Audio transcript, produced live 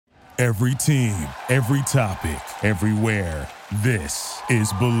Every team, every topic, everywhere. This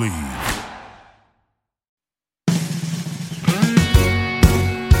is Believe. I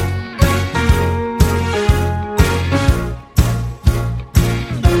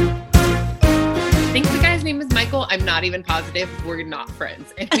think the guy's name is Michael. I'm not even positive. We're not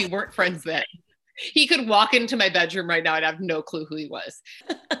friends. And we weren't friends then. He could walk into my bedroom right now. I'd have no clue who he was.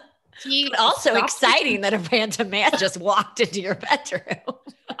 But also exciting that a random man just walked into your bedroom.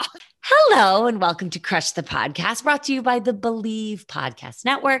 Hello and welcome to Crush the Podcast, brought to you by the Believe Podcast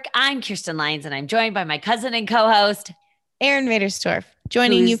Network. I'm Kirsten Lyons and I'm joined by my cousin and co-host, Erin Vaderstorff,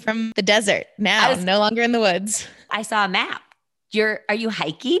 joining you from the desert now, no longer in the woods. I saw a map. Are you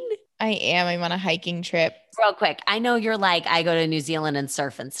hiking? I am. I'm on a hiking trip. Real quick, I know you're like, I go to New Zealand and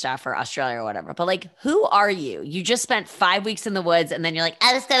surf and stuff, or Australia or whatever, but like, who are you? You just spent 5 weeks in the woods and then you're like,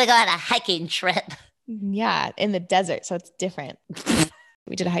 I was going to go on a hiking trip. Yeah, in the desert. So it's different.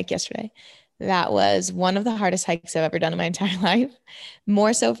 We did a hike yesterday. That was one of the hardest hikes I've ever done in my entire life.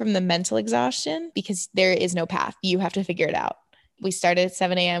 More so from the mental exhaustion because there is no path. You have to figure it out. We started at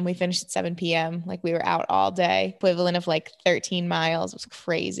 7 a.m. We finished at 7 p.m. Like we were out all day, equivalent of like 13 miles. It was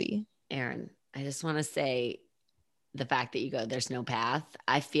crazy. Erin, I just want to say the fact that you go, there's no path.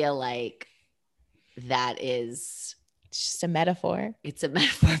 I feel like that is... It's just a metaphor. It's a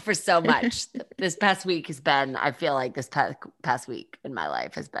metaphor for so much. This past week has been, I feel like this past week in my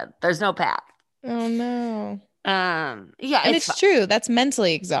life has been, there's no path. Oh no. Yeah. And it's true. That's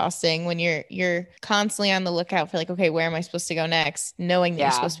mentally exhausting when you're constantly on the lookout for like, okay, where am I supposed to go next? Knowing that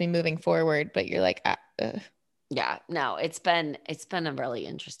you're supposed to be moving forward, but you're like, Yeah, no, it's been a really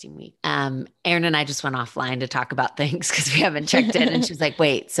interesting week. Erin and I just went offline to talk about things because we haven't checked in. And she's like,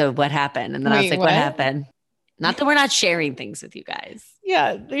 wait, so what happened? And then I was like, what happened? Not that we're not sharing things with you guys.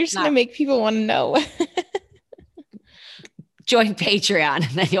 Yeah, they're just going to make people want to know. Join Patreon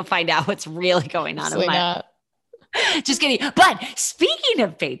and then you'll find out what's really going on. Just kidding. But speaking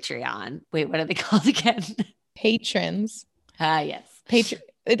of Patreon, wait, what are they called again? Patrons. Yes.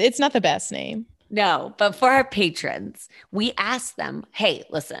 It's not the best name. No, but for our patrons, we ask them, hey,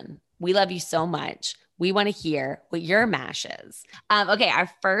 listen, we love you so much. We want to hear what your mash is. Okay, our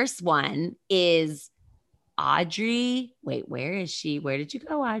first one is Audrey. Wait, where is she? Where did you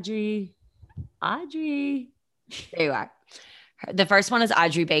go, Audrey? Audrey. There you are. The first one is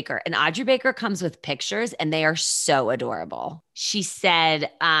Audrey Baker. And Audrey Baker comes with pictures and they are so adorable. She said,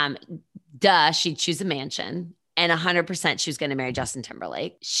 she'd choose a mansion. And 100% she was going to marry Justin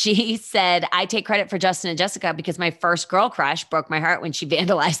Timberlake. She said, I take credit for Justin and Jessica because my first girl crush broke my heart when she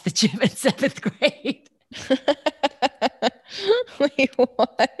vandalized the gym in 7th grade. Wait,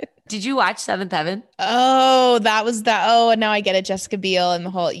 what? Did you watch Seventh Heaven? Oh, that was that. Oh, and now I get it. Jessica Biel and the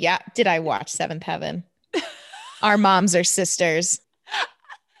whole, yeah. Did I watch Seventh Heaven? Our moms are sisters.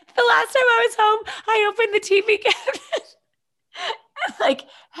 The last time I was home, I opened the TV cabinet. And like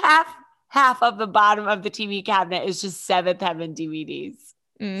half of the bottom of the TV cabinet is just Seventh Heaven DVDs.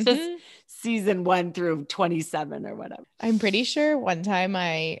 Mm-hmm. Just season 1 through 27 or whatever. I'm pretty sure one time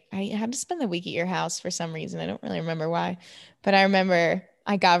I had to spend the week at your house for some reason. I don't really remember why, but I remember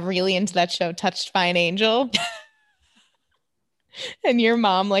I got really into that show, Touched by an Angel. And your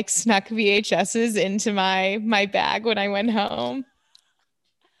mom like snuck VHSs into my bag when I went home.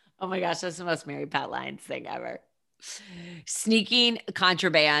 Oh my gosh, that's the most Mary Pat Lyons thing ever. Sneaking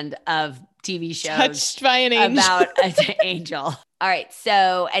contraband of TV shows Touched by an Angel. About an angel. All right.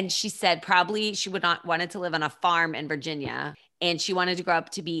 So, and she said probably she would not wanted to live on a farm in Virginia. And she wanted to grow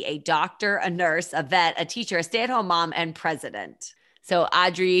up to be a doctor, a nurse, a vet, a teacher, a stay-at-home mom, and president. So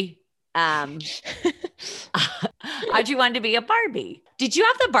Audrey, Audrey wanted to be a Barbie. Did you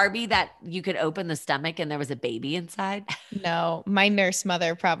have the Barbie that you could open the stomach and there was a baby inside? No, my nurse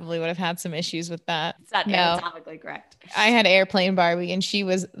mother probably would have had some issues with that. It's not anatomically correct. I had Airplane Barbie and she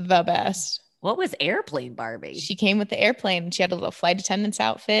was the best. What was Airplane Barbie? She came with the airplane and she had a little flight attendant's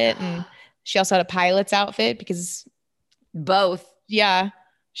outfit and she also had a pilot's outfit because both. Yeah.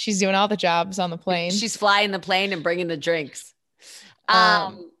 She's doing all the jobs on the plane. She's flying the plane and bringing the drinks.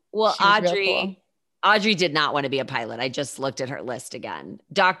 Well, Audrey did not want to be a pilot. I just looked at her list again.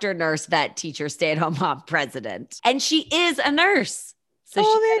 Doctor, nurse, vet, teacher, stay-at-home mom, president. And she is a nurse. So she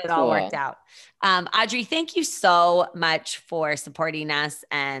got it all worked out. Audrey, thank you so much for supporting us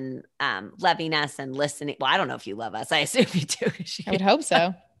and loving us and listening. Well, I don't know if you love us. I assume you do. I would hope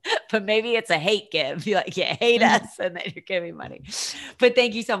so. But maybe it's a hate give. You hate us and then you're giving money. But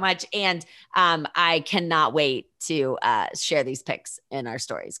thank you so much. And I cannot wait to share these pics in our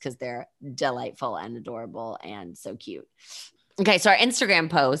stories because they're delightful and adorable and so cute. Okay, so our Instagram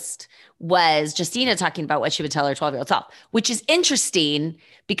post was Justina talking about what she would tell her 12-year-old self, which is interesting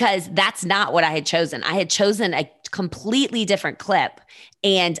because that's not what I had chosen. I had chosen a completely different clip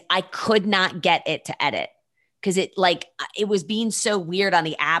and I could not get it to edit because it was being so weird on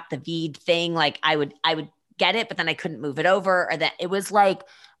the app, the Veed thing. Like I would get it, but then I couldn't move it over, or that it was like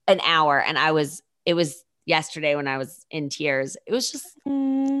an hour, and it was yesterday when I was in tears. It was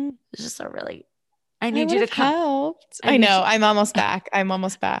just so really. I need you to come. Helped. I know. I'm almost back. Erin,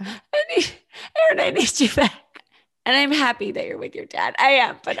 I need you back. And I'm happy that you're with your dad. I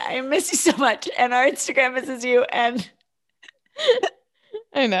am, but I miss you so much. And our Instagram misses you. And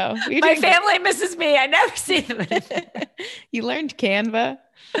I know. My family misses me. I never see them. You learned Canva?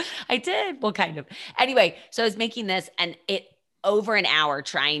 I did. Well, kind of. Anyway, so I was making this and it over an hour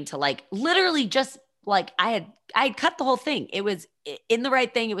trying to like literally just like I had cut the whole thing. It was in the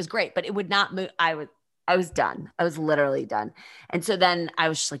right thing. It was great, but it would not move. I was done. I was literally done. And so then I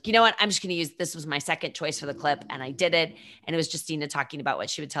was just like, you know what? I'm just going to use, this was my second choice for the clip. And I did it. And it was Justina talking about what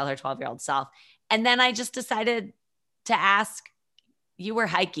she would tell her 12-year-old self. And then I just decided to ask, you were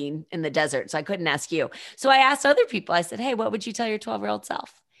hiking in the desert, so I couldn't ask you. So I asked other people, I said, hey, what would you tell your 12-year-old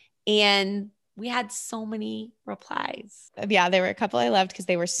self? And we had so many replies. Yeah, there were a couple I loved because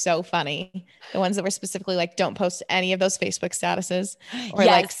they were so funny. The ones that were specifically like, don't post any of those Facebook statuses, or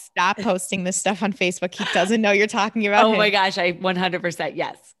like, stop posting this stuff on Facebook. He doesn't know you're talking about him. My gosh, I 100%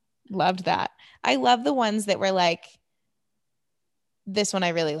 yes. Loved that. I love the ones that were like, this one I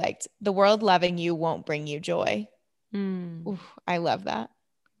really liked. The world loving you won't bring you joy. Ooh, I love that.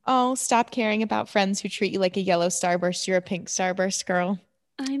 Oh, stop caring about friends who treat you like a yellow starburst. You're a pink starburst girl.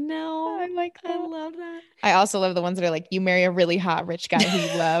 I know. I like that. I love that. I also love the ones that are like, you marry a really hot rich guy who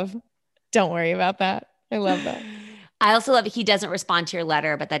you love. Don't worry about that. I love that. I also love it. He doesn't respond to your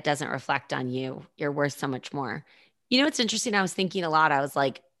letter, but that doesn't reflect on you. You're worth so much more. You know, it's interesting. I was thinking a lot. I was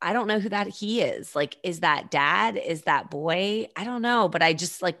like, I don't know who that he is. Like, is that dad? Is that boy? I don't know. But I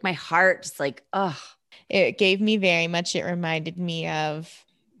just like my heart just like, oh. It gave me very much, it reminded me of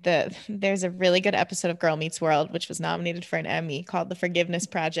there's a really good episode of Girl Meets World, which was nominated for an Emmy, called The Forgiveness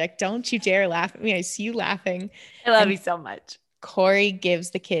Project. Don't you dare laugh at me. I see you laughing. I love you so much. Corey gives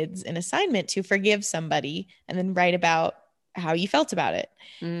the kids an assignment to forgive somebody and then write about how you felt about it.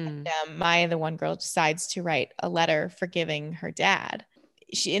 And, Maya, the one girl, decides to write a letter forgiving her dad.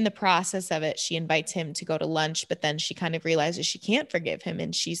 She, in the process of it, she invites him to go to lunch, but then she kind of realizes she can't forgive him.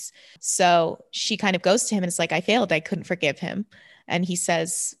 And she kind of goes to him and it's like, I failed. I couldn't forgive him. And he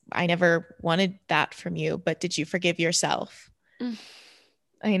says, I never wanted that from you, but did you forgive yourself?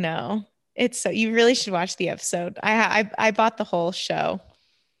 I know. It's so, you really should watch the episode. I bought the whole show.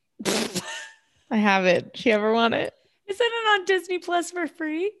 I have it. Do you ever want it? Isn't it on Disney Plus for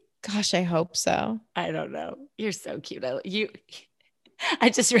free? Gosh, I hope so. I don't know. You're so cute. I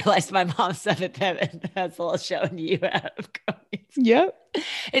just realized my mom 7th Heaven has a little show and you have. Yep.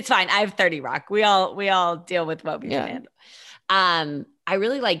 It's fine. I have 30 Rock. We all deal with what we can handle. I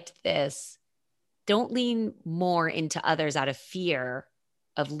really liked this. Don't lean more into others out of fear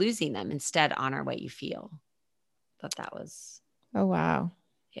of losing them. Instead, honor what you feel. Thought that was. Oh, wow.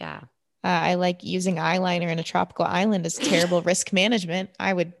 Yeah. I like using eyeliner in a tropical island as terrible risk management.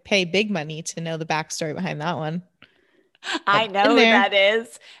 I would pay big money to know the backstory behind that one. I know who that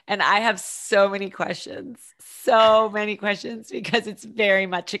is. And I have so many questions because it's very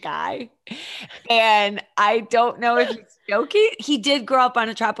much a guy. And I don't know if he's joking. He did grow up on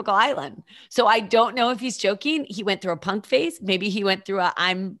a tropical island. So I don't know if he's joking. He went through a punk phase. Maybe he went through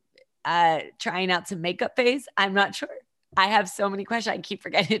I'm trying out some makeup phase. I'm not sure. I have so many questions. I keep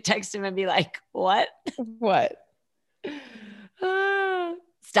forgetting to text him and be like, what?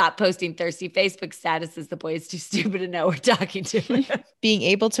 Stop posting thirsty Facebook statuses. The boy is too stupid to know we're talking to him. Being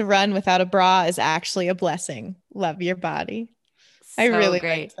able to run without a bra is actually a blessing. Love your body. I really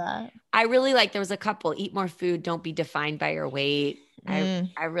like that. I really like, there was a couple, eat more food. Don't be defined by your weight.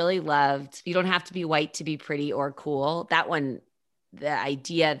 I really loved, you don't have to be white to be pretty or cool. That one, the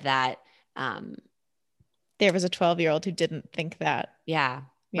idea that, there was a 12-year-old who didn't think that. Yeah.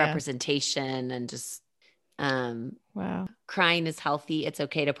 Representation and just, wow. Crying is healthy. It's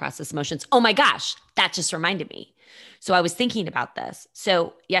okay to process emotions. Oh my gosh, that just reminded me. So I was thinking about this.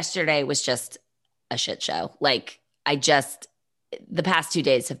 So yesterday was just a shit show. Like the past 2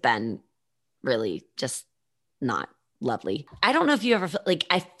 days have been really just not lovely. I don't know if you ever felt like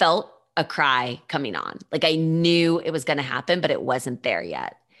I felt a cry coming on. Like I knew it was going to happen, but it wasn't there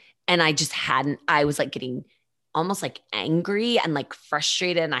yet. And I was like getting almost like angry and like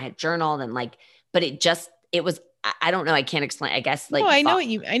frustrated, and I had journaled and like, but it was I don't know. I can't explain. I guess like, no, I know what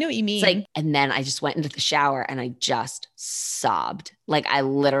you mean. it's like, and then I just went into the shower and I just sobbed. Like I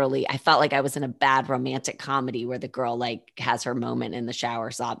felt like I was in a bad romantic comedy where the girl like has her moment in the shower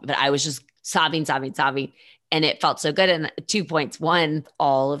sob, but I was just sobbing. And it felt so good. And 2 points. One,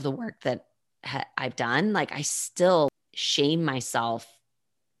 all of the work that I've done, like I still shame myself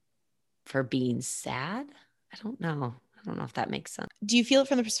for being sad. I don't know if that makes sense. Do you feel it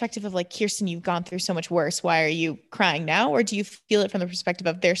from the perspective of like, Kirsten, you've gone through so much worse. Why are you crying now? Or do you feel it from the perspective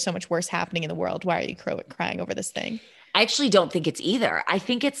of there's so much worse happening in the world? Why are you crying over this thing? I actually don't think it's either. I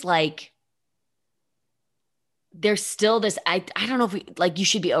think it's like, there's still this, I don't know if like, you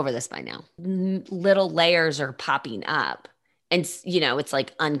should be over this by now. Little layers are popping up and it's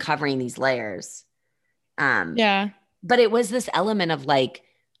like uncovering these layers. Yeah. But it was this element of like,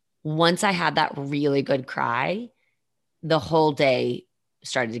 once I had that really good cry, the whole day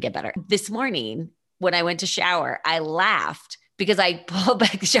started to get better. This morning, when I went to shower, I laughed because I pulled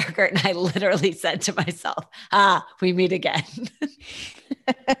back the shower curtain. I literally said to myself, we meet again.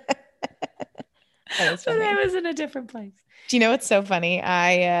 But I was in a different place. Do you know what's so funny?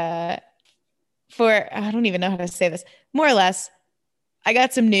 I don't even know how to say this. More or less, I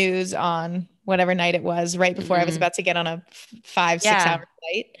got some news on whatever night it was right before I was about to get on a 5-6 hour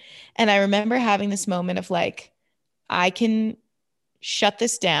flight. And I remember having this moment of like, I can shut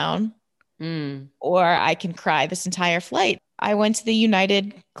this down or I can cry this entire flight. I went to the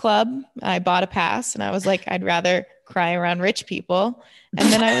United Club. I bought a pass and I was like, I'd rather cry around rich people. And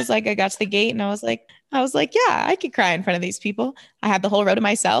then I was like, I got to the gate and I was like, yeah, I could cry in front of these people. I had the whole row to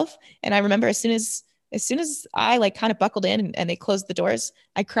myself. And I remember as soon as I like kind of buckled in and they closed the doors,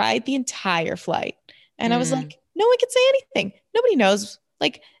 I cried the entire flight. And I was like, no one can say anything. Nobody knows.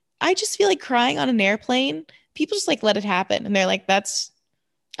 Like, I just feel like crying on an airplane. People just like let it happen. And they're like,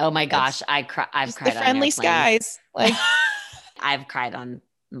 oh my gosh. I've cried the friendly on skies. Like I've cried on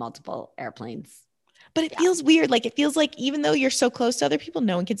multiple airplanes. But it feels weird. Like, it feels like even though you're so close to other people,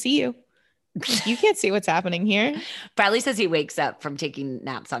 no one can see you. You can't see what's happening here. Bradley says he wakes up from taking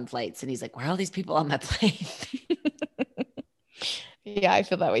naps on flights and he's like, where are all these people on my plane? Yeah, I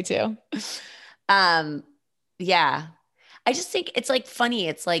feel that way too. Yeah. I just think it's like funny.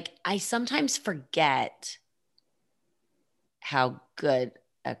 It's like, I sometimes forget how good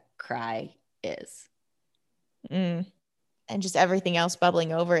a cry is. And just everything else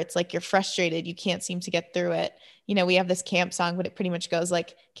bubbling over. It's like you're frustrated. You can't seem to get through it. You know, we have this camp song, but it pretty much goes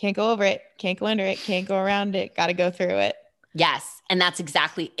like, can't go over it, can't go under it, can't go around it, got to go through it. Yes. And that's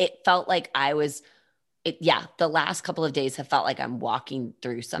exactly, it felt like the last couple of days have felt like I'm walking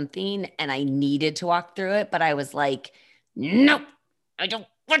through something and I needed to walk through it, but I was like, no, I don't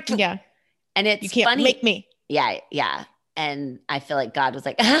want to. Yeah. And it's you can't funny. make me. Yeah. Yeah. And I feel like God was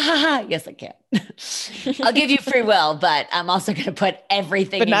like, yes, I can. I'll give you free will, but I'm also going to put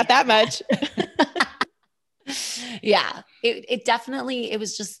everything. But not that much. Yeah. It definitely, it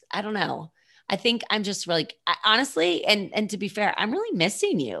was just, I don't know. I think I'm just really, honestly, and to be fair, I'm really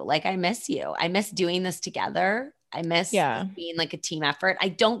missing you. Like, I miss you. I miss doing this together. I miss being like a team effort. I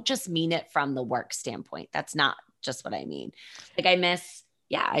don't just mean it from the work standpoint. That's not just what I mean. Like, I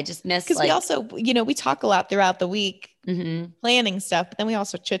just miss. Because we also, we talk a lot throughout the week, planning stuff, but then we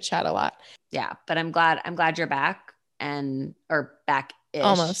also chit chat a lot. Yeah. But I'm glad you're back or back-ish.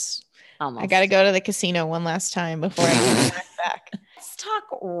 Almost. I got to go to the casino one last time before I get back. Let's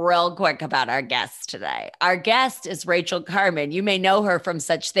talk real quick about our guest today. Our guest is Rachel Carman. You may know her from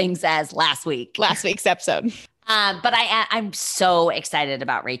such things as last week's episode. But I'm so excited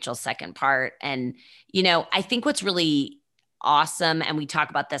about Rachel's second part. And, I think what's really awesome, and we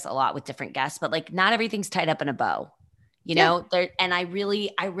talk about this a lot with different guests, but like not everything's tied up in a bow, there. And I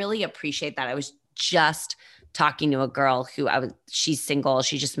really appreciate that. I was just talking to a girl she's single.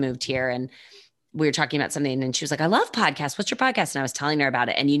 She just moved here and we were talking about something and she was like, I love podcasts. What's your podcast? And I was telling her about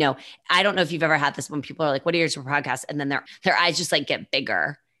it. And, I don't know if you've ever had this when people are like, what are your podcasts? And then their eyes just like get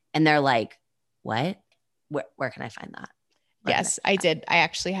bigger and they're like, what? Where can I find that? Yes, I did. I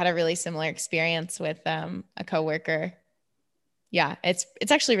actually had a really similar experience with a coworker. Yeah, it's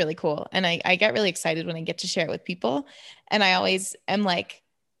actually really cool. And I get really excited when I get to share it with people. And I always am like,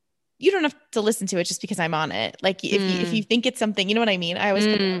 you don't have to listen to it just because I'm on it. Like if you think it's something, you know what I mean? I always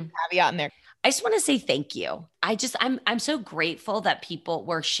put a caveat in there. I just want to say thank you. I'm so grateful that people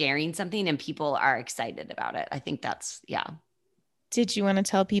were sharing something and people are excited about it. I think that's, yeah. Did you want to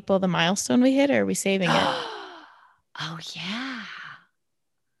tell people the milestone we hit or are we saving it? Oh yeah,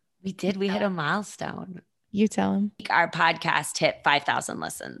 we did. We hit a milestone. You tell them. Our podcast hit 5,000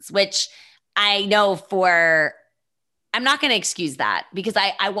 listens, which I know for I'm not going to excuse that because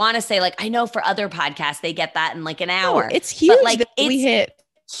I want to say, like, I know for other podcasts, they get that in like an hour. It's huge but, like, that we hit.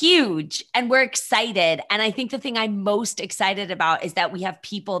 Huge. And we're excited. And I think the thing I'm most excited about is that we have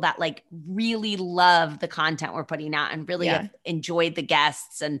people that like really love the content we're putting out and really have enjoyed the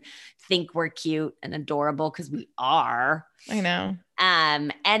guests and think we're cute and adorable because we are. I know.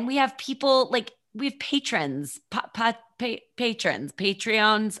 And we have people like, we have patrons, patrons,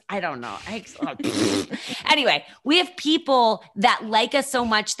 Patreons. I don't know. Anyway, we have people that like us so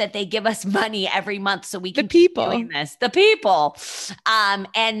much that they give us money every month so we can keep doing this. The people.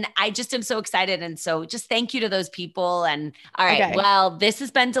 And I just am so excited. And so just thank you to those people. And all right, well, this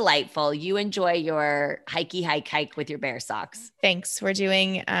has been delightful. You enjoy your hike with your bear socks. Thanks. We're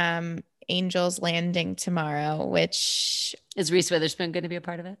doing Angel's Landing tomorrow, which is Reese Witherspoon going to be a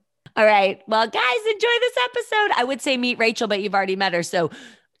part of it? All right. Well, guys, enjoy this episode. I would say meet Rachel, but you've already met her. So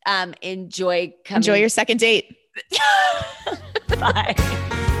enjoy your second date. Bye.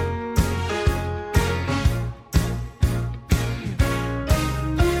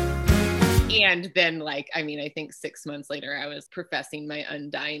 And then, like, I mean, I think 6 months later, I was professing my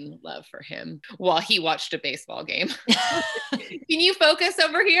undying love for him while he watched a baseball game. Can you focus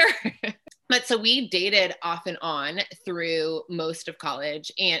over here? But so we dated off and on through most of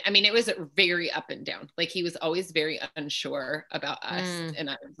college. And I mean, it was very up and down. Like, he was always very unsure about us. And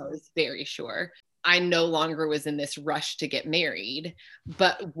I was always very sure. I no longer was in this rush to get married,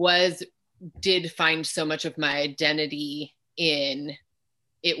 but did find so much of my identity in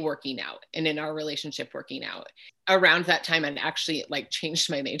it working out and in our relationship working out. Around that time, I'd actually like changed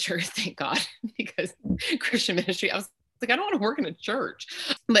my major, thank God, because Christian ministry, I was like, I don't want to work in a church,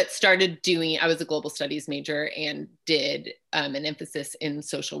 but I was a global studies major and did an emphasis in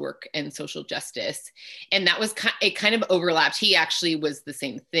social work and social justice. And that was, it kind of overlapped. He actually was the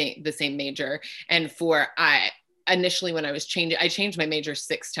same major. And initially when I changed my major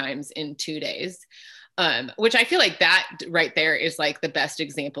 6 times in 2 days. Which I feel like that right there is like the best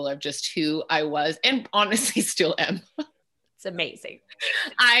example of just who I was and honestly still am. It's amazing.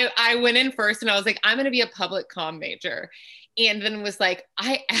 I went in first and I was like, I'm going to be a public comm major. And then was like,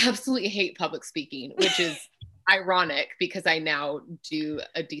 I absolutely hate public speaking, which is ironic because I now do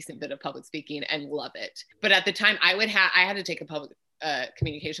a decent bit of public speaking and love it. But at the time I had to take a public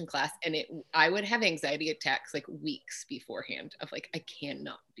communication class and I would have anxiety attacks like weeks beforehand of like, I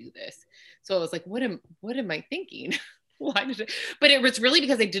cannot do this. So I was like, what am I thinking? But it was really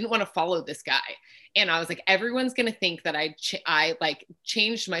because I didn't want to follow this guy. And I was like, everyone's going to think that I like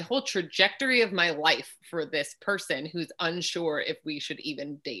changed my whole trajectory of my life for this person who's unsure if we should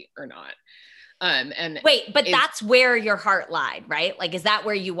even date or not. And wait, but that's where your heart lied, right? Like, is that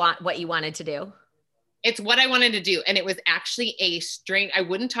where what you wanted to do? It's what I wanted to do. And it was actually I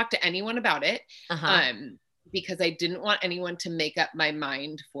wouldn't talk to anyone about it. Because I didn't want anyone to make up my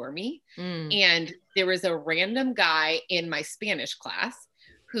mind for me. And there was a random guy in my Spanish class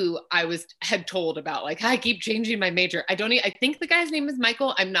who I had told about, like, I keep changing my major. I think the guy's name is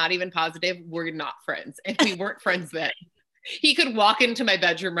Michael. I'm not even positive. We're not friends. And we weren't friends then. He could walk into my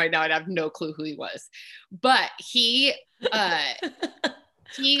bedroom right now and have no clue who he was. But he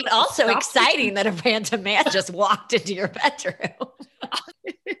also exciting that a random man just walked into your bedroom.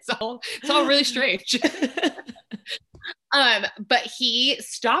 It's all really strange. But he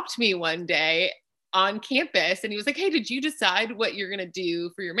stopped me one day on campus and he was like, hey, did you decide what you're going to do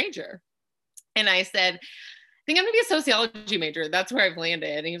for your major? And I said, I think I'm going to be a sociology major. That's where I've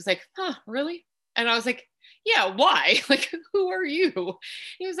landed. And he was like, huh, really? And I was like, yeah, why? Like, who are you?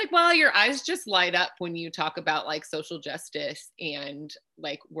 He was like, well, your eyes just light up when you talk about like social justice and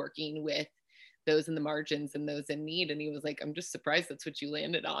like working with those in the margins and those in need. And he was like, I'm just surprised that's what you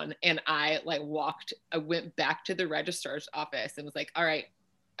landed on. And I went back to the registrar's office and was like, all right,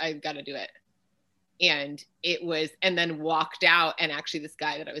 I've got to do it. And then walked out. And actually this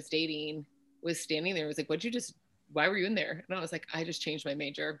guy that I was dating was standing there. Was like, why were you in there? And I was like, I just changed my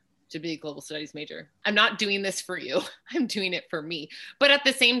major to be a global studies major. I'm not doing this for you. I'm doing it for me. But at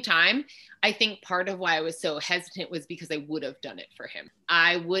the same time, I think part of why I was so hesitant was because I would have done it for him.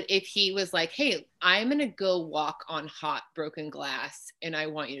 If he was like, hey, I'm going to go walk on hot broken glass and I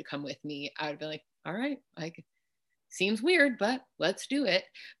want you to come with me, I would be like, all right, seems weird, but let's do it.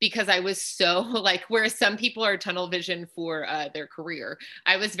 Because I was so like, whereas some people are tunnel vision for their career,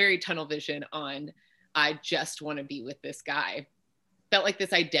 I was very tunnel vision on, I just want to be with this guy. Felt like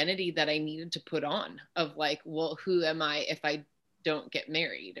this identity that I needed to put on of like, well, who am I if I don't get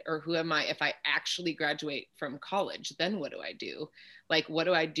married? Or who am I if I actually graduate from college? Then what do I do? Like, what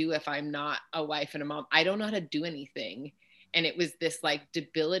do I do if I'm not a wife and a mom? I don't know how to do anything. And it was this like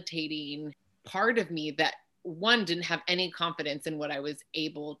debilitating part of me that one, didn't have any confidence in what I was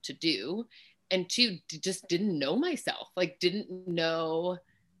able to do. And two, just didn't know myself, like didn't know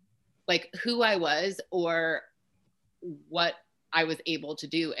like who I was or what I was able to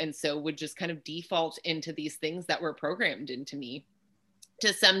do. And so would just kind of default into these things that were programmed into me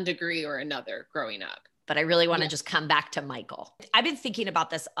to some degree or another growing up. But I really want to just come back to Michael. I've been thinking about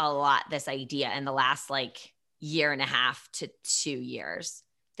this a lot, this idea in the last like year and a half to 2 years,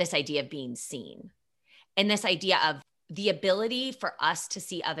 this idea of being seen and this idea of the ability for us to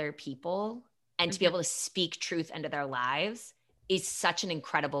see other people and to be able to speak truth into their lives is such an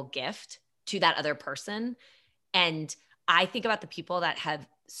incredible gift to that other person. And I think about the people that have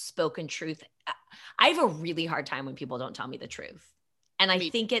spoken truth. I have a really hard time when people don't tell me the truth. And I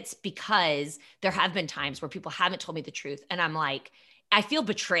think it's because there have been times where people haven't told me the truth. And I'm like, I feel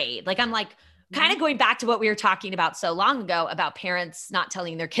betrayed. Like, I'm like kind of going back to what we were talking about so long ago about parents not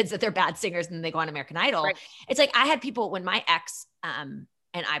telling their kids that they're bad singers and then they go on American Idol. Right. It's like, I had people when my ex and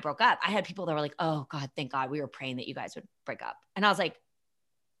I broke up, I had people that were like, oh God, thank God we were praying that you guys would break up. And I was like,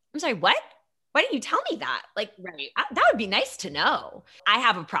 I'm sorry, what? Why didn't you tell me that? Like, that would be nice to know. I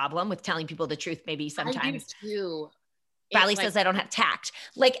have a problem with telling people the truth. Maybe sometimes. I do too. Bradley says I don't have tact.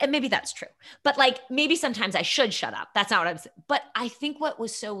 Like, and maybe that's true, but like, maybe sometimes I should shut up. That's not what I'm saying. But I think what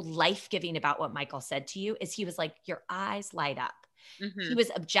was so life-giving about what Michael said to you is he was like, your eyes light up. Mm-hmm. He was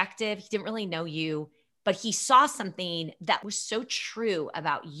objective. He didn't really know you, but he saw something that was so true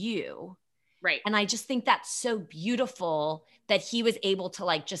about you. Right. And I just think that's so beautiful that he was able to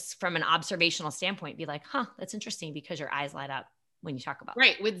like, just from an observational standpoint, be like, huh, that's interesting because your eyes light up when you talk about it.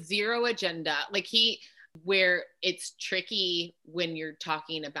 Right. With zero agenda. Like where it's tricky when you're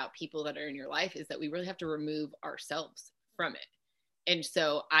talking about people that are in your life is that we really have to remove ourselves from it. And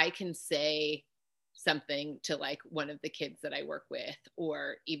so I can say something to like one of the kids that I work with,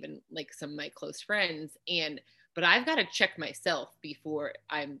 or even like some of my close friends. But I've got to check myself before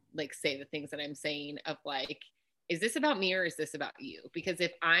I'm like, say the things that I'm saying of like, is this about me or is this about you? Because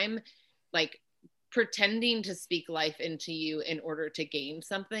if I'm like pretending to speak life into you in order to gain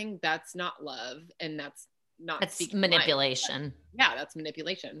something, that's not love. And that's manipulation. Life. Yeah, that's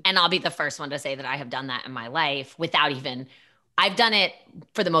manipulation. And I'll be the first one to say that I have done that in my life I've done it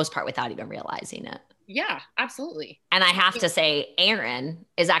for the most part without even realizing it. Yeah, absolutely. And I have to say, Aaron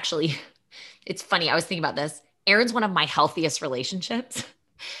is actually, it's funny. I was thinking about this. Aaron's one of my healthiest relationships.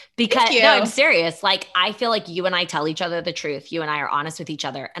 Because no, I'm serious. Like, I feel like you and I tell each other the truth. You and I are honest with each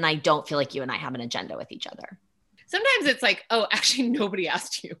other. And I don't feel like you and I have an agenda with each other. Sometimes it's like, oh, actually nobody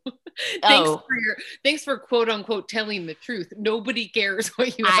asked you. Thanks for quote unquote telling the truth. Nobody cares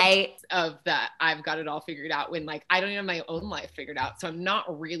what you have of that. I've got it all figured out when like, I don't even have my own life figured out. So I'm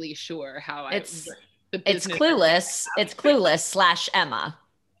not really sure how it's clueless. It's clueless / Emma.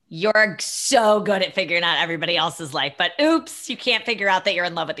 You're so good at figuring out everybody else's life, but oops, you can't figure out that you're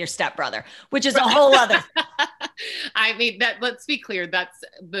in love with your stepbrother, which is a whole other. I mean, let's be clear. That's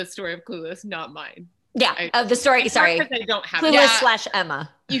the story of Clueless, not mine. Yeah. The story. Sorry. I don't have Clueless / Emma.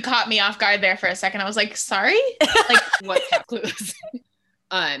 You caught me off guard there for a second. I was like, sorry? Like, what's Clueless?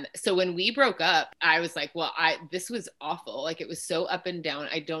 So when we broke up, I was like, well, this was awful. Like, it was so up and down.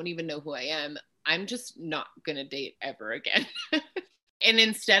 I don't even know who I am. I'm just not going to date ever again. And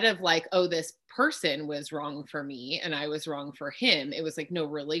instead of like, oh, this person was wrong for me and I was wrong for him, it was like, no,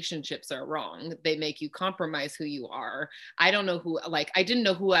 relationships are wrong. They make you compromise who you are. I don't know I didn't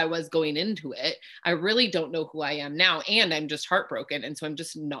know who I was going into it. I really don't know who I am now. And I'm just heartbroken. And so I'm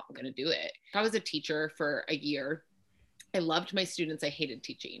just not going to do it. I was a teacher for a year. I loved my students. I hated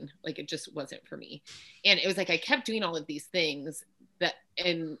teaching. Like, it just wasn't for me. And it was like, I kept doing all of these things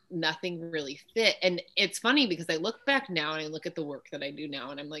and nothing really fit. And it's funny because I look back now and I look at the work that I do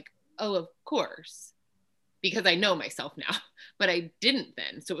now and I'm like, oh, of course, because I know myself now, but I didn't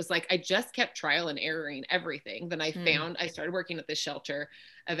then. So it was like, I just kept trial and erroring everything. Then I started working at this shelter,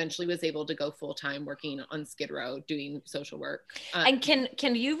 eventually was able to go full-time working on Skid Row, doing social work. And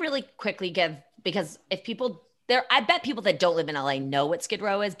can you really quickly give, because if people I bet people that don't live in LA know what Skid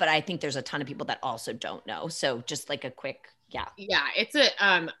Row is, but I think there's a ton of people that also don't know. So just like a quick, yeah. Yeah. It's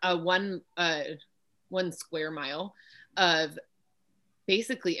a 1 square mile of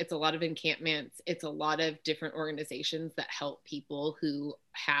basically, it's a lot of encampments. It's a lot of different organizations that help people who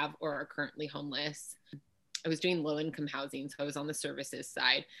have or are currently homeless. I was doing low income housing, so I was on the services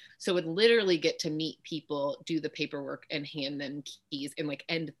side. So I would literally get to meet people, do the paperwork and hand them keys and like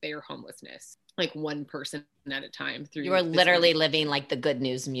end their homelessness, like one person at a time. You were literally living like the good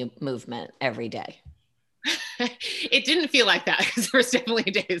news movement every day. It didn't feel like that because there was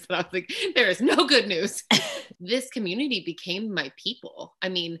definitely days that I was like, there is no good news. This community became my people. I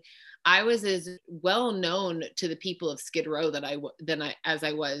mean, I was as well known to the people of Skid Row as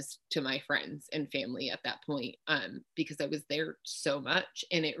I was to my friends and family at that point, because I was there so much.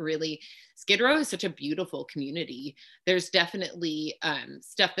 And it really, Skid Row is such a beautiful community. There's definitely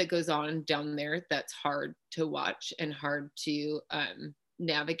stuff that goes on down there that's hard to watch and hard to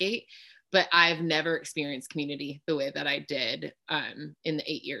navigate. But I've never experienced community the way that I did in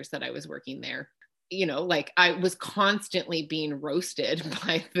the 8 years that I was working there. You know, like I was constantly being roasted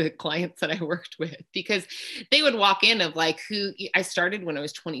by the clients that I worked with, because they would walk in of like, I started when I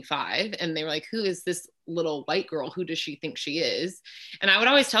was 25, and they were like, who is this little white girl? Who does she think she is? And I would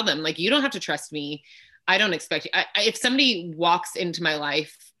always tell them, like, you don't have to trust me. I don't expect you. If somebody walks into my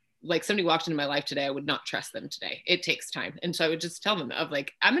life, like somebody walked into my life today, I would not trust them today. It takes time. And so I would just tell them of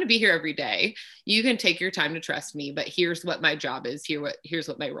like, I'm going to be here every day. You can take your time to trust me, but here's what my job is. Here's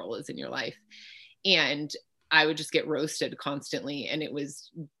what my role is in your life. And I would just get roasted constantly. And it was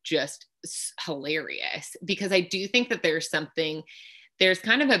just hilarious, because I do think that there's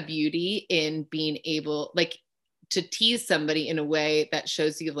kind of a beauty in being able, like, to tease somebody in a way that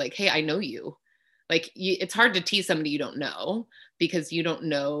shows you like, hey, I know you. Like, it's hard to tease somebody you don't know, because you don't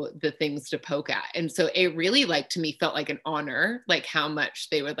know the things to poke at. And so it really, like, to me, felt like an honor, like how much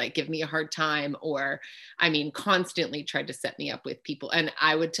they would like give me a hard time, or, I mean, constantly tried to set me up with people. And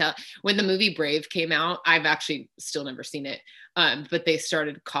I would tell, when the movie Brave came out, I've actually still never seen it. But they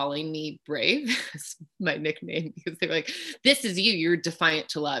started calling me Brave, my nickname, because they were like, this is you, you're defiant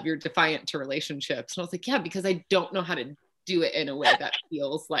to love, you're defiant to relationships. And I was like, yeah, because I don't know how to do it in a way that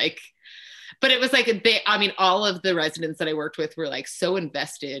feels like, but it was like, all of the residents that I worked with were like so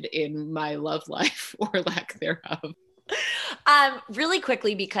invested in my love life, or lack thereof. Really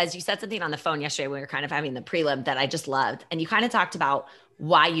quickly, because you said something on the phone yesterday when we were kind of having the prelim that I just loved. And you kind of talked about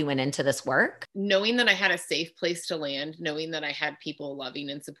why you went into this work. Knowing that I had a safe place to land, knowing that I had people loving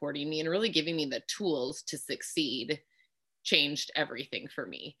and supporting me and really giving me the tools to succeed, changed everything for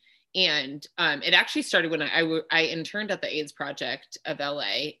me. And it actually started when I interned at the AIDS Project of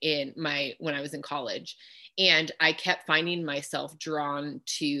LA when I was in college. And I kept finding myself drawn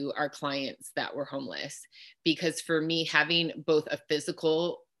to our clients that were homeless, because for me, having both a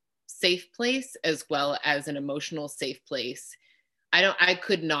physical safe place as well as an emotional safe place, I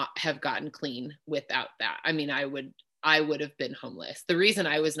could not have gotten clean without that. I mean, I would have been homeless. The reason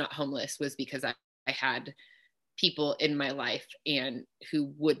I was not homeless was because I had people in my life and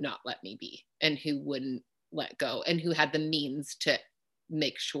who would not let me be, and who wouldn't let go, and who had the means to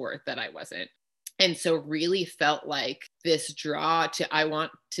make sure that I wasn't. And so really felt like this draw to, I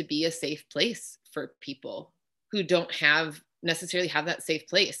want to be a safe place for people who don't necessarily have that safe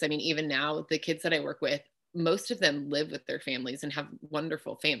place. I mean, even now, the kids that I work with, most of them live with their families and have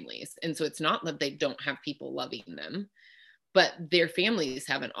wonderful families. And so it's not that they don't have people loving them, but their families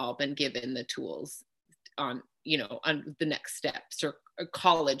haven't all been given the tools on the next steps, or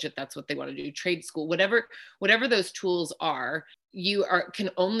college, if that's what they want to do, trade school, whatever those tools are, can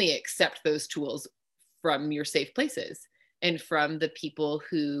only accept those tools from your safe places and from the people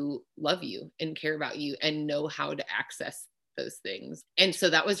who love you and care about you and know how to access those things. And so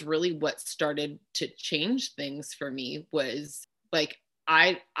that was really what started to change things for me, was like,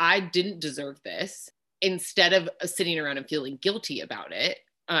 I didn't deserve this. Instead of sitting around and feeling guilty about it,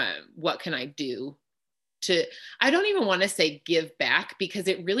 what can I do I don't even want to say give back, because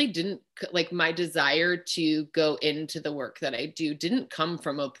it really didn't, like, my desire to go into the work that I do didn't come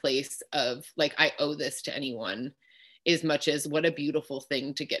from a place of like, I owe this to anyone, as much as what a beautiful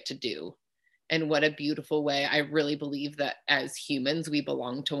thing to get to do. And what a beautiful way. I really believe that as humans, we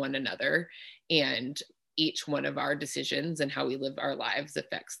belong to one another, and each one of our decisions and how we live our lives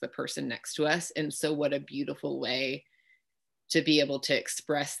affects the person next to us. And so what a beautiful way to be able to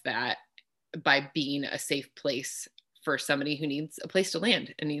express that, by being a safe place for somebody who needs a place to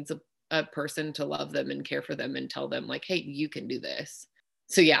land and needs a person to love them and care for them and tell them like, hey, you can do this.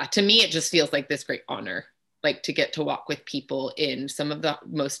 So yeah, to me, it just feels like this great honor, like to get to walk with people in some of the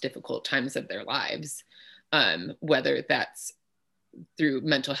most difficult times of their lives, whether that's through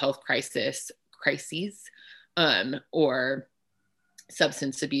mental health crises, or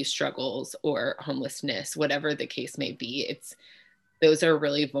substance abuse struggles, or homelessness, whatever the case may be. Those are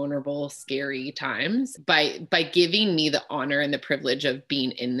really vulnerable, scary times. By giving me the honor and the privilege of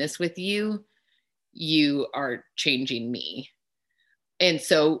being in this with you, you are changing me. And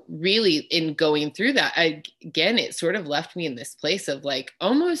so really in going through that, again, it sort of left me in this place of like,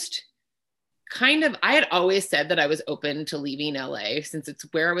 almost kind of, I had always said that I was open to leaving LA, since it's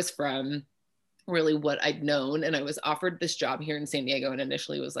where I was from. really what I'd known. And I was offered this job here in San Diego and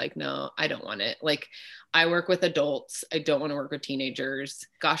initially was like, no, I don't want it. Like, I work with adults. I don't want to work with teenagers.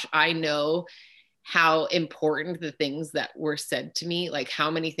 Gosh, I know how important the things that were said to me, like how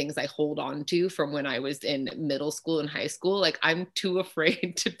many things I hold on to from when I was in middle school and high school. Like, I'm too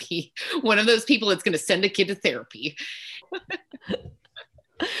afraid to be one of those people that's going to send a kid to therapy.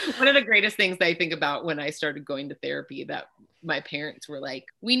 One of the greatest things I think about when I started going to therapy, that my parents were like,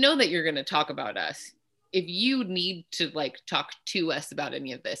 we know that you're going to talk about us. If you need to like talk to us about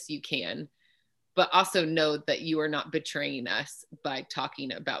any of this, you can. But also know that you are not betraying us by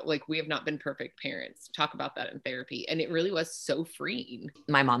talking about, like, we have not been perfect parents. Talk about that in therapy. And it really was so freeing.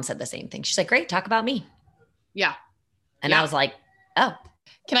 My mom said the same thing. She's like, great, talk about me. Yeah. And I was like, oh.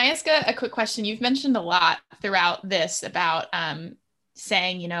 Can I ask a quick question? You've mentioned a lot throughout this about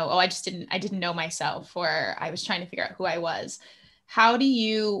saying, you know, oh, I didn't know myself, or I was trying to figure out who I was.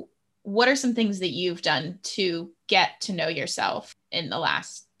 What are some things that you've done to get to know yourself in the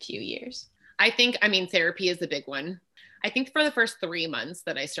last few years? I think, therapy is the big one. I think for the first 3 months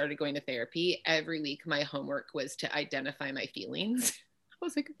that I started going to therapy, every week my homework was to identify my feelings. I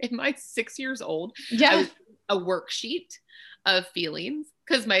was like, am I 6 years old? Yeah. A worksheet of feelings,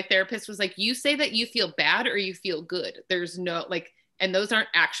 because my therapist was like, you say that you feel bad or you feel good. There's no like, and those aren't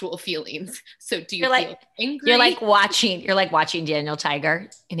actual feelings. So do you feel angry? You're like watching Daniel Tiger,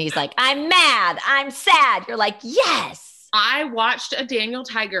 and he's like, I'm mad, I'm sad. You're like, yes. I watched a Daniel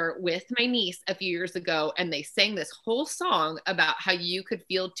Tiger with my niece a few years ago, and they sang this whole song about how you could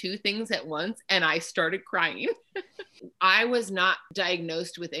feel two things at once. And I started crying. I was not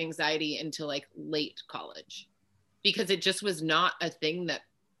diagnosed with anxiety until like late college, because it just was not a thing that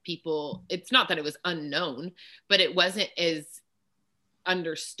it's not that it was unknown, but it wasn't as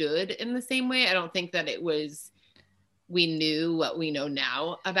understood in the same way. I don't think that we knew what we know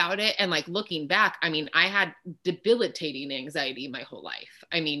now about it. And like looking back, I had debilitating anxiety my whole life.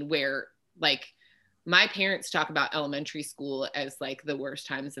 Where like my parents talk about elementary school as like the worst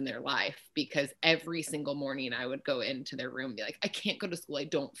times in their life, because every single morning I would go into their room and be like, I can't go to school. I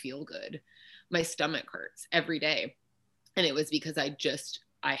don't feel good. My stomach hurts every day. And it was because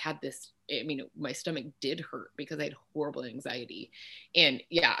I had this, my stomach did hurt because I had horrible anxiety. And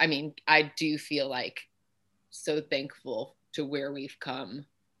yeah, I do feel like so thankful to where we've come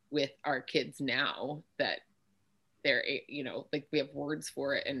with our kids now, that they're, like we have words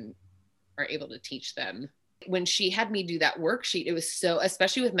for it and are able to teach them. When she had me do that worksheet, it was so,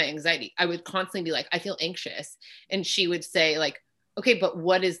 especially with my anxiety, I would constantly be like, I feel anxious. And she would say like, okay, but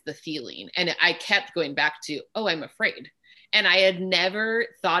what is the feeling? And I kept going back to, oh, I'm afraid. And I had never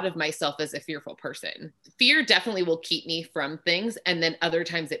thought of myself as a fearful person. Fear definitely will keep me from things. And then other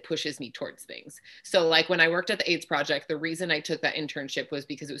times it pushes me towards things. So like when I worked at the AIDS Project, the reason I took that internship was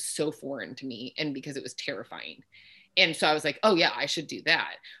because it was so foreign to me and because it was terrifying. And so I was like, oh yeah, I should do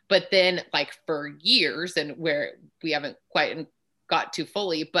that. But then like for years, and where we haven't quite got to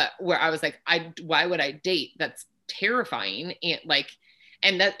fully, but where I was like, why would I date? That's terrifying.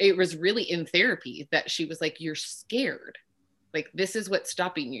 And that it was really in therapy that she was like, you're scared. Like, this is what's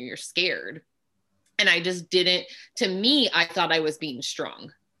stopping you. You're scared. And I just didn't, to me, I thought I was being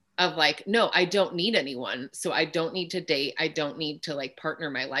strong, of like, no, I don't need anyone. So I don't need to date. I don't need to like partner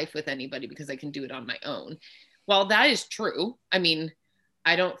my life with anybody because I can do it on my own. While that is true, I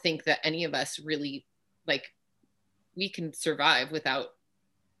don't think that any of us really, like, we can survive without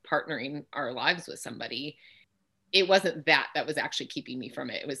partnering our lives with somebody. It wasn't that was actually keeping me from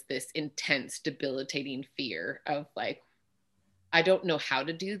it. It was this intense, debilitating fear of like, I don't know how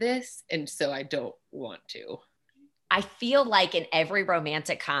to do this, and so I don't want to. I feel like in every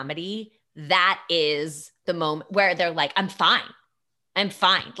romantic comedy, that is the moment where they're like, I'm fine.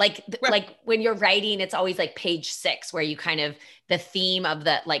 Like, right. Like when you're writing, it's always like page 6 where you kind of, the theme of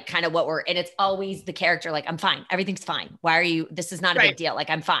the, like kind of and it's always the character, like, I'm fine. Everything's fine. Why are you, this is not a big deal. Like,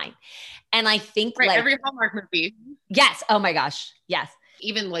 I'm fine. And I think like every Hallmark movie. Yes. Oh my gosh. Yes.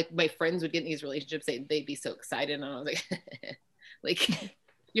 Even like my friends would get in these relationships, they'd be so excited. And I was like, like,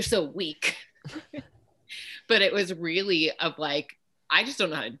 you're so weak. But it was really of like, I just don't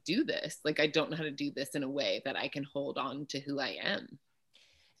know how to do this. Like, I don't know how to do this in a way that I can hold on to who I am.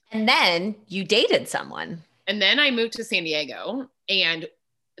 And then you dated someone. And then I moved to San Diego, and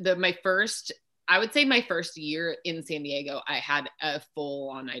my first year in San Diego, I had a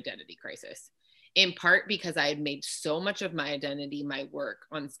full-on identity crisis, in part because I had made so much of my identity, my work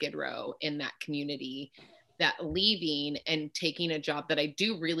on Skid Row in that community, that leaving and taking a job that I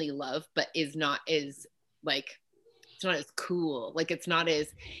do really love, but is not as like not as cool. Like it's not as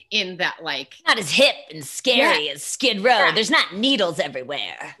in that like Not as hip and scary as Skid Row. Yeah. There's not needles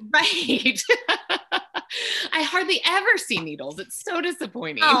everywhere. right. I hardly ever see needles. It's so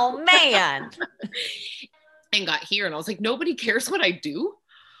disappointing. Oh man. And got here and I was like, nobody cares what I do.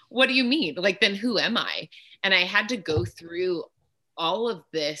 What do you mean? Like, then who am I? And I had to go through all of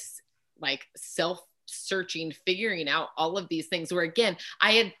this, like self-searching, figuring out all of these things where, again,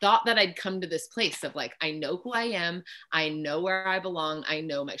 I had thought that I'd come to this place of like, I know who I am. I know where I belong. I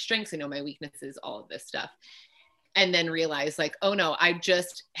know my strengths. I know my weaknesses, all of this stuff. And then realize like, oh no, I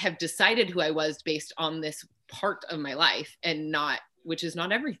just have decided who I was based on this part of my life and not, which is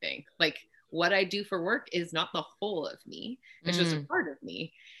not everything. Like what I do for work is not the whole of me. It's just a part of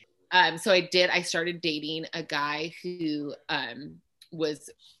me. So I started dating a guy who was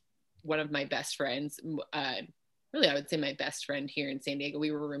one of my best friends. Really, I would say my best friend here in San Diego.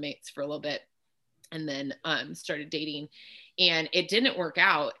 We were roommates for a little bit and then started dating and it didn't work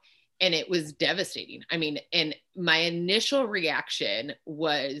out and it was devastating. I mean, and my initial reaction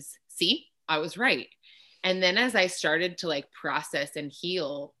was, see, I was right. And then as I started to like process and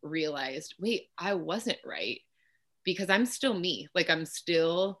heal, realized, wait, I wasn't right because I'm still me. Like I'm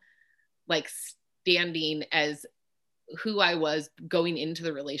still like standing as who I was going into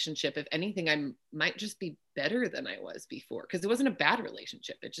the relationship. If anything, I might just be better than I was before because it wasn't a bad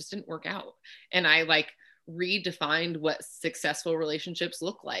relationship. It just didn't work out. And I like redefined what successful relationships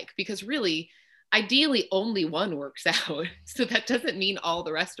look like because really, ideally only one works out. So that doesn't mean all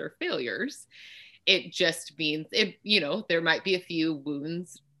the rest are failures. It just means it, you know, there might be a few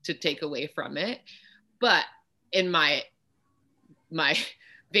wounds to take away from it. But in my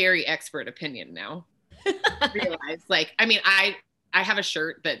very expert opinion now, realize like, I mean, I have a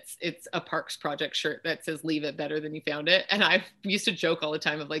shirt it's a Parks Project shirt that says leave it better than you found it. And I used to joke all the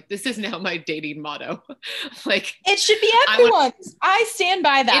time of like, this is now my dating motto. Like it should be everyone's. I stand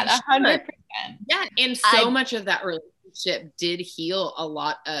by that 100%. Yeah. And so much of that relationship did heal a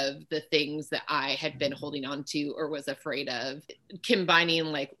lot of the things that I had been holding on to or was afraid of, combining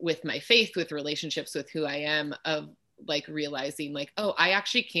like with my faith, with relationships, with who I am, of like realizing like, oh, I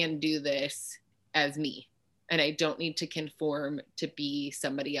actually can do this as me. And I don't need to conform to be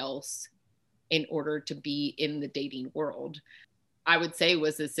somebody else in order to be in the dating world. I would say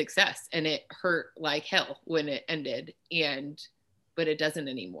was a success and it hurt like hell when it ended but it doesn't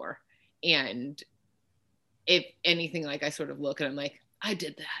anymore. And if anything, like I sort of look and I'm like, I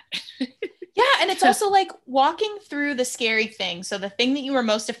did that. Yeah. And it's also like walking through the scary thing. So the thing that you were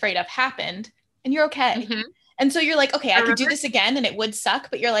most afraid of happened and you're okay. Mm-hmm. And so you're like, okay, I could do this again and it would suck,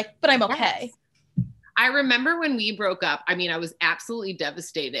 but you're like, but I'm okay. Yes. I remember when we broke up, I mean, I was absolutely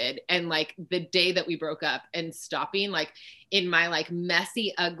devastated. And like the day that we broke up and stopping like in my like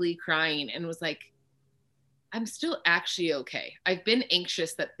messy, ugly crying and was like, I'm still actually okay. I've been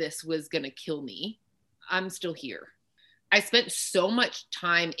anxious that this was going to kill me. I'm still here. I spent so much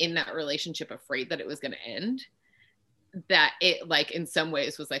time in that relationship afraid that it was going to end that it like in some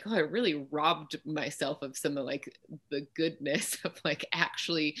ways was like, oh, I really robbed myself of some of like the goodness of like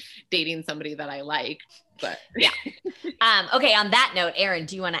actually dating somebody that I like. But yeah. Okay. On that note, Erin,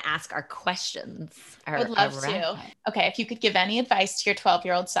 do you want to ask our questions? I would love to. Okay. If you could give any advice to your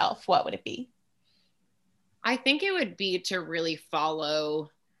 12-year-old self, what would it be? I think it would be to really follow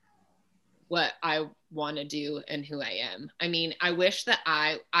what I want to do and who I am. I mean, I wish that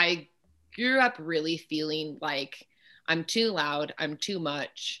I grew up really feeling like I'm too loud. I'm too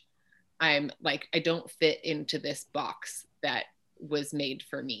much. I'm like, I don't fit into this box that was made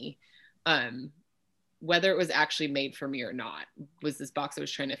for me. Whether it was actually made for me or not, was this box I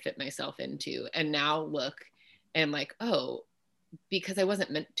was trying to fit myself into. And now look, and I'm like, oh, because I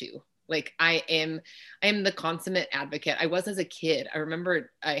wasn't meant to. Like I am the consummate advocate. I was as a kid. I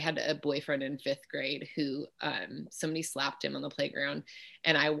remember I had a boyfriend in 5th grade who somebody slapped him on the playground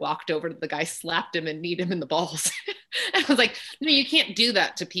and I walked over to the guy, slapped him and kneed him in the balls. I was like, no, you can't do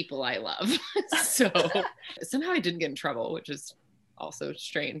that to people I love. So somehow I didn't get in trouble, which is also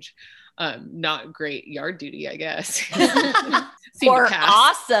strange. Not great yard duty, I guess. Or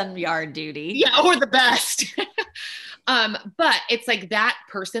awesome yard duty. Yeah, or the best. But it's like that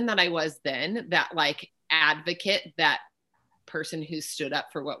person that I was then, that like advocate, that person who stood up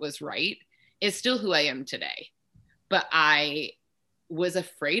for what was right, is still who I am today. But I was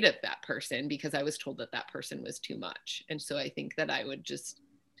afraid of that person because I was told that that person was too much. And so I think that I would just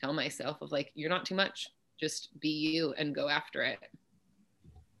tell myself of like, you're not too much, just be you and go after it.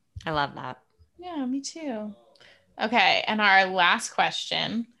 I love that. Yeah, me too. Okay. And our last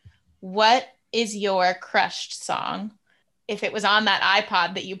question, what is your crushed song? if it was on that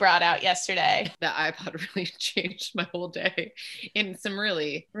iPod that you brought out yesterday. That iPod really changed my whole day in some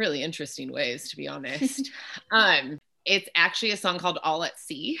really, really interesting ways, to be honest. It's actually a song called All at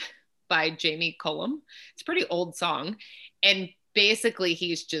Sea by Jamie Cullum. It's a pretty old song. And basically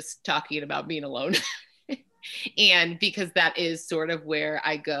he's just talking about being alone. And because that is sort of where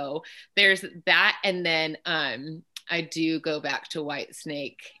I go, there's that. And then I do go back to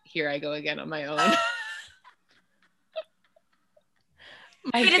Whitesnake. Here I go again on my own.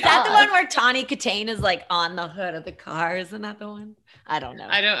 Wait, is that the one where Tawny Katane is like on the hood of the car? Isn't that the one? I don't know.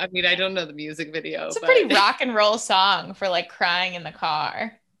 I don't know the music video. It's a pretty rock and roll song for like crying in the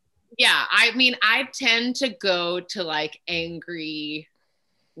car. Yeah. I mean, I tend to go to like angry,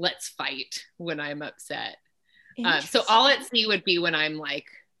 let's fight when I'm upset. So All at Sea would be when I'm like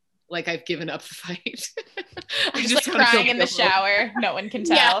I've given up the fight. I just like crying in the shower. No one can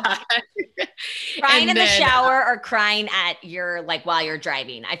tell. Yeah. Crying in the shower or crying at your, like while you're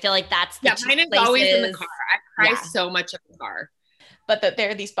driving. I feel like that's the mine is always in the car. I cry so much in the car. But there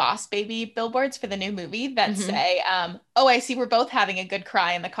are these Boss Baby billboards for the new movie that say, oh, I see we're both having a good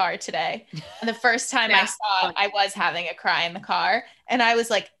cry in the car today. And the first time I saw it, I was having a cry in the car. And I was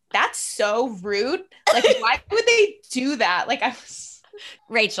like, that's so rude. Like, why would they do that? Like, I was...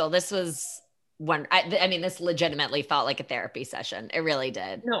 Rachel, this was one. I mean, this legitimately felt like a therapy session. It really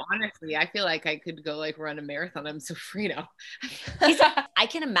did. No, honestly, I feel like I could go like run a marathon. I'm so free now. I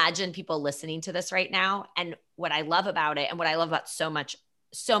can imagine people listening to this right now. And what I love about it and what I love about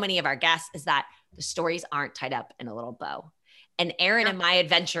so many of our guests is that the stories aren't tied up in a little bow. And Erin and my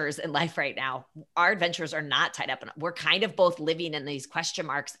adventures in life right now, our adventures are not tied up. We're kind of both living in these question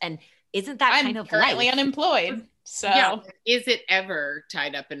marks. And isn't that kind of currently life? Unemployed. So is it ever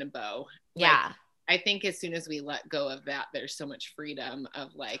tied up in a bow? Yeah. I think as soon as we let go of that, there's so much freedom of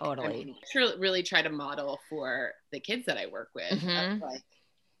like, totally. I really try to model for the kids that I work with. Of like,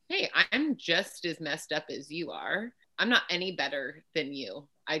 hey, I'm just as messed up as you are. I'm not any better than you.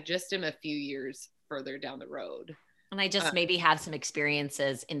 I just am a few years further down the road. And I just maybe have some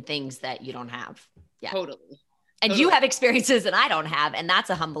experiences in things that you don't have. Yeah. Totally. And you have experiences that I don't have. And that's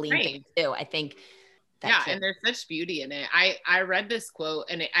a humbling thing too. I think. And there's such beauty in it. I read this quote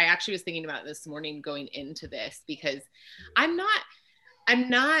and I actually was thinking about it this morning going into this because I'm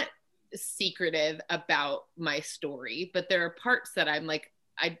not secretive about my story, but there are parts that I'm like,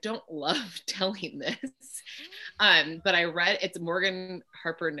 I don't love telling this. But I read, it's Morgan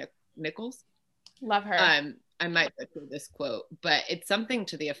Harper Nichols. Love her. I might butcher this quote, but it's something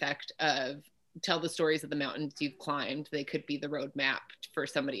to the effect of tell the stories of the mountains you've climbed. They could be the roadmap for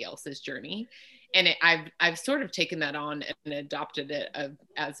somebody else's journey. And I've sort of taken that on and adopted it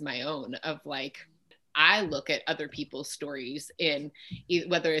as my own of like, I look at other people's stories in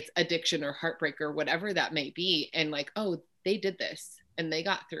whether it's addiction or heartbreak or whatever that may be. And like, oh, they did this and they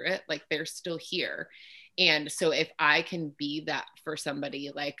got through it. Like they're still here. And so if I can be that for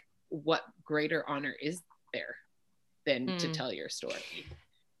somebody, like what greater honor is there than to tell your story?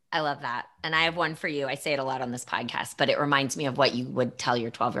 I love that. And I have one for you. I say it a lot on this podcast, but it reminds me of what you would tell your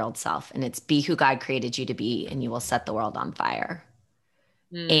 12-year-old self. And it's be who God created you to be and you will set the world on fire.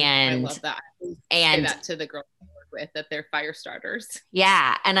 And I love that. And say that to the girls I work with, that they're fire starters.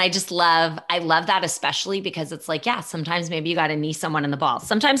 Yeah. And I love that, especially because it's like, yeah, sometimes maybe you got to knee someone in the balls.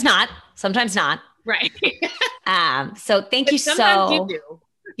 Sometimes not. Right. So thank you sometimes you do.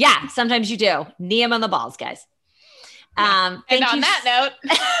 Yeah. Sometimes you do. Knee them on the balls, guys. And on that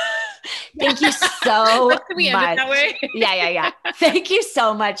note, thank you so much. That way? Yeah. Thank you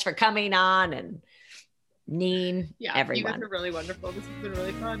so much for coming on and Neen, everyone. You guys are really wonderful. This has been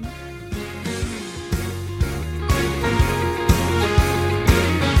really fun.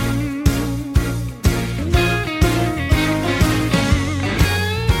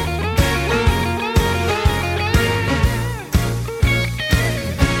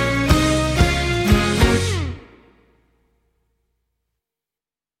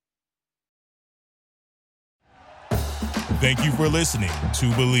 Thank you for listening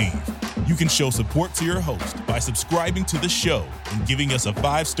to Believe. You can show support to your host by subscribing to the show and giving us a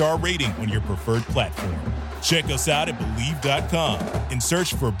 5-star rating on your preferred platform. Check us out at Believe.com and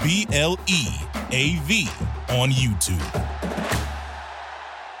search for BLEAV on YouTube.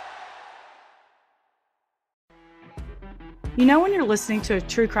 You know when you're listening to a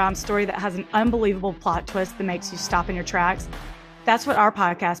true crime story that has an unbelievable plot twist that makes you stop in your tracks? That's what our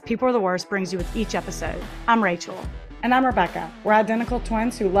podcast, People Are the Worst, brings you with each episode. I'm Rachel. And I'm Rebecca. We're identical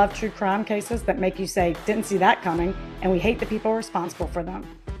twins who love true crime cases that make you say, didn't see that coming, and we hate the people responsible for them.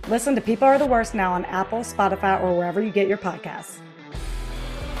 Listen to People Are the Worst now on Apple, Spotify, or wherever you get your podcasts.